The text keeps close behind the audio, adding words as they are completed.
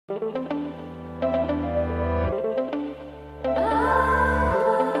Ladies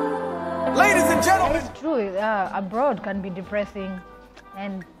and gentlemen, it's true. Abroad can be depressing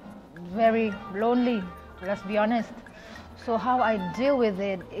and very lonely, let's be honest. So how I deal with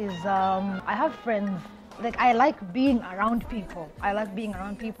it is I have friends. Like, I like being around people.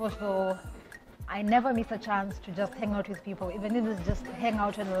 So I never miss a chance to just hang out with people, even if it's just hang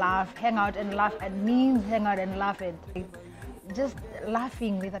out and laugh and means hang out and laugh. Just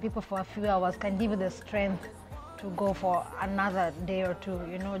laughing with the people for a few hours can give you the strength to go for another day or two,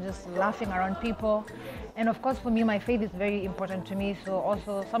 you know, just laughing around people. And of course, for me, my faith is very important to me. So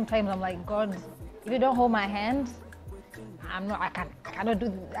also sometimes I'm like, God, if you don't hold my hand, I cannot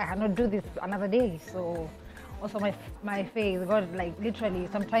do this another day. So also my faith, God, like literally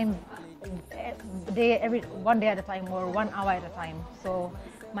sometimes one day at a time or 1 hour at a time. So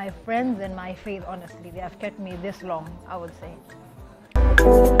my friends and my faith, honestly, they have kept me this long, I would say.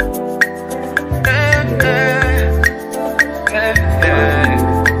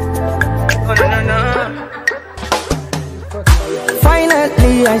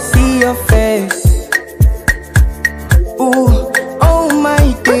 Finally, I see your face. Ooh, oh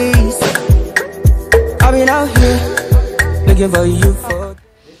my days. I've been out here looking for you for.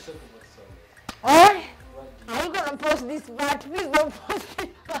 Oh, are you gonna post this? But please don't post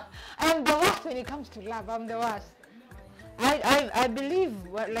it. I'm the worst when it comes to love. I'm the worst. I believe,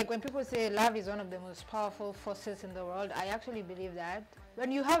 like when people say love is one of the most powerful forces in the world, I actually believe that.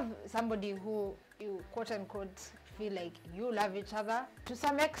 When you have somebody who you quote unquote feel like you love each other, to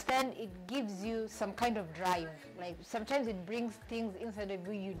some extent it gives you some kind of drive. Like sometimes it brings things inside of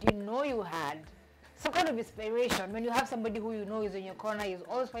you you didn't know you had. Some kind of inspiration. When you have somebody who you know is in your corner, is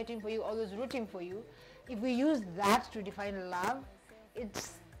always fighting for you, always rooting for you. If we use that to define love, it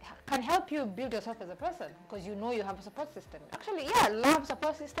can help you build yourself as a person because you know you have a support system. Actually, yeah, love,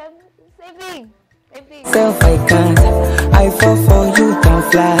 support system, same thing. Self I can't, I fall for you down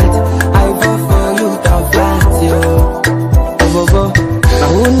flat. I fall for you down flat, yo. I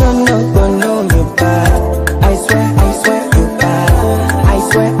will not know you bad. I swear you bad.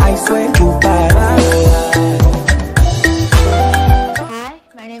 I swear you bad. Hi,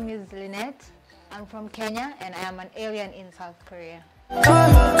 my name is Lynette. I'm from Kenya and I am an alien in South Korea. I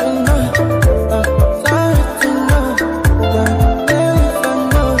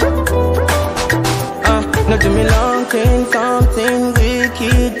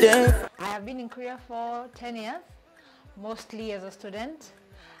have been in Korea for 10 years, mostly as a student.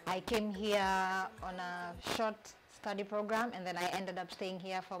 I came here on a short study program and then I ended up staying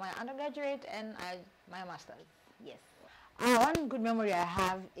here for my undergraduate and my master's. Yes. One good memory I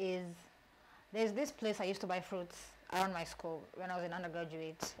have is there's this place I used to buy fruits around my school when I was in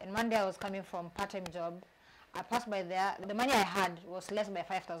undergraduate. And one day I was coming from part-time job. I passed by there. The money I had was less by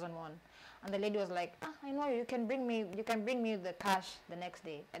 5,000 won. And the lady was like, I know you can bring me the cash the next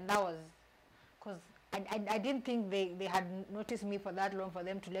day. And that was because I didn't think they had noticed me for that long for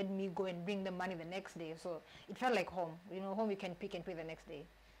them to let me go and bring the money the next day. So it felt like home. You know, home you can pick and pay the next day.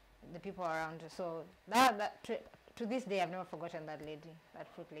 The people around. So to this day, I've never forgotten that lady, that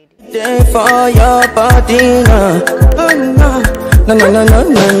fruit lady. Day for your body, no.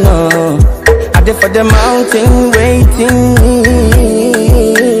 I did for the mountain waiting.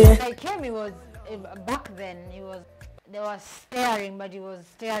 When I came, it was back then. There was staring, but it was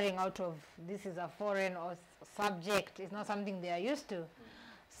staring out of this is a foreign or subject. It's not something they are used to.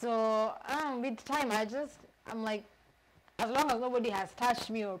 So with time, I'm like, as long as nobody has touched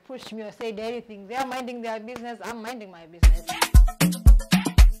me or pushed me or said anything, they are minding their business, I'm minding my business.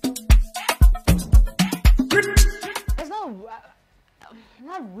 It's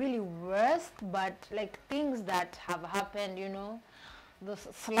not really worst, but like things that have happened, you know, the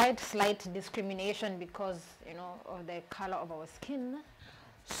slight discrimination because, you know, of the color of our skin.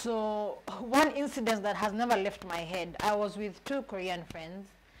 So one incident that has never left my head, I was with 2 Korean friends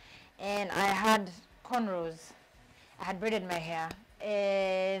and I had cornrows. I had braided my hair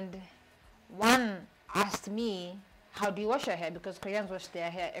and one asked me, how do you wash your hair? Because Koreans wash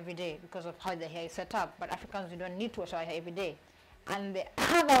their hair every day because of how the hair is set up, but Africans, we don't need to wash our hair every day. And the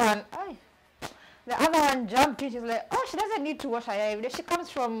other one jumped in. She's like, oh, she doesn't need to wash her hair every day. She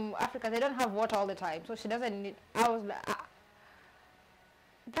comes from Africa. They don't have water all the time, so she doesn't need. I was like,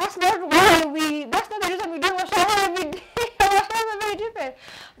 that's not the reason we don't wash our hair every day. Our hair is very different.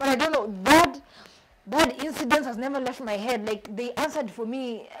 But I don't know, that incident has never left my head. Like they answered for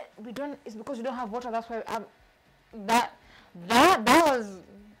me, it's because we don't have water. That's why that was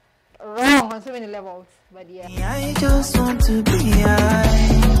wrong on so many levels. But yeah. I just want to be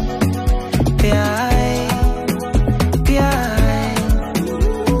high.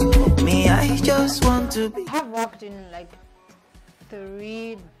 just want to be. I have worked in like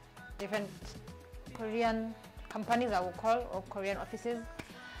 3 different Korean companies, I would call, or Korean offices,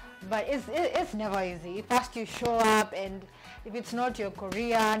 but it's never easy. First you show up, and if it's not your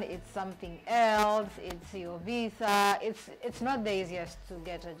Korean, it's something else. It's your visa. It's not the easiest to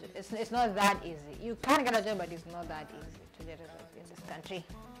get a job. It's not that easy. You can get a job, but it's not that easy to get a job in this country.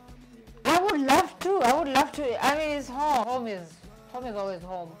 I would love to. I mean, it's home. Home is always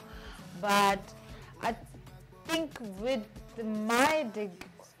home. But I think with my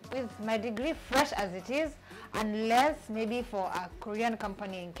degree fresh as it is, unless maybe for a Korean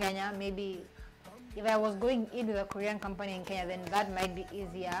company in Kenya, maybe if I was going in with a Korean company in Kenya, then that might be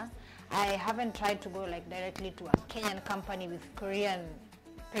easier. I haven't tried to go like directly to a Kenyan company with Korean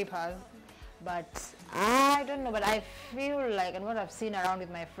papers, but I don't know. But I feel like, and what I've seen around with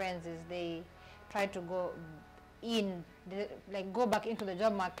my friends is they try to go back into the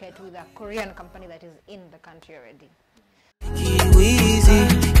job market with a Korean company that is in the country already.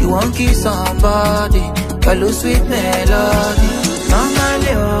 You won't kiss somebody, follow sweet melody.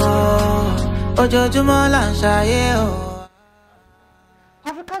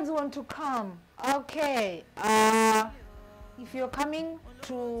 Africans want to come. Okay. If you're coming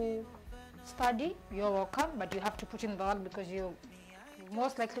to study, you're welcome, but you have to put in the work because you're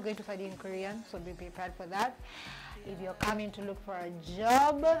most likely going to study in Korean, so be prepared for that. If you're coming to look for a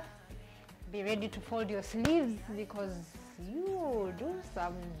job, be ready to fold your sleeves because you do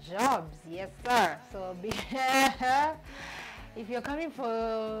some jobs, yes sir. So if you're coming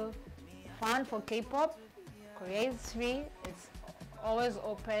for fun for K-pop, Korea is free. It's always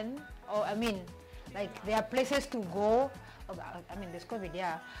open. Or I mean, like there are places to go. I mean, there's COVID,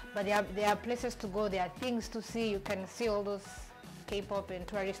 yeah, but there are places to go. There are things to see. You can see all those K-pop and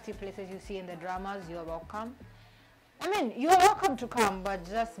touristy places you see in the dramas. You're welcome. I mean, you're welcome to come, but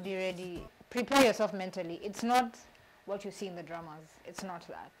just be ready. Prepare yourself mentally. It's not what you see in the dramas. It's not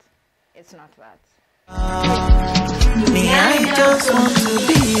that. It's not that. Me, I just want to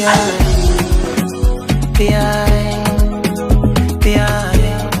be.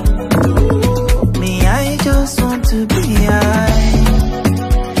 Me, I just want to be.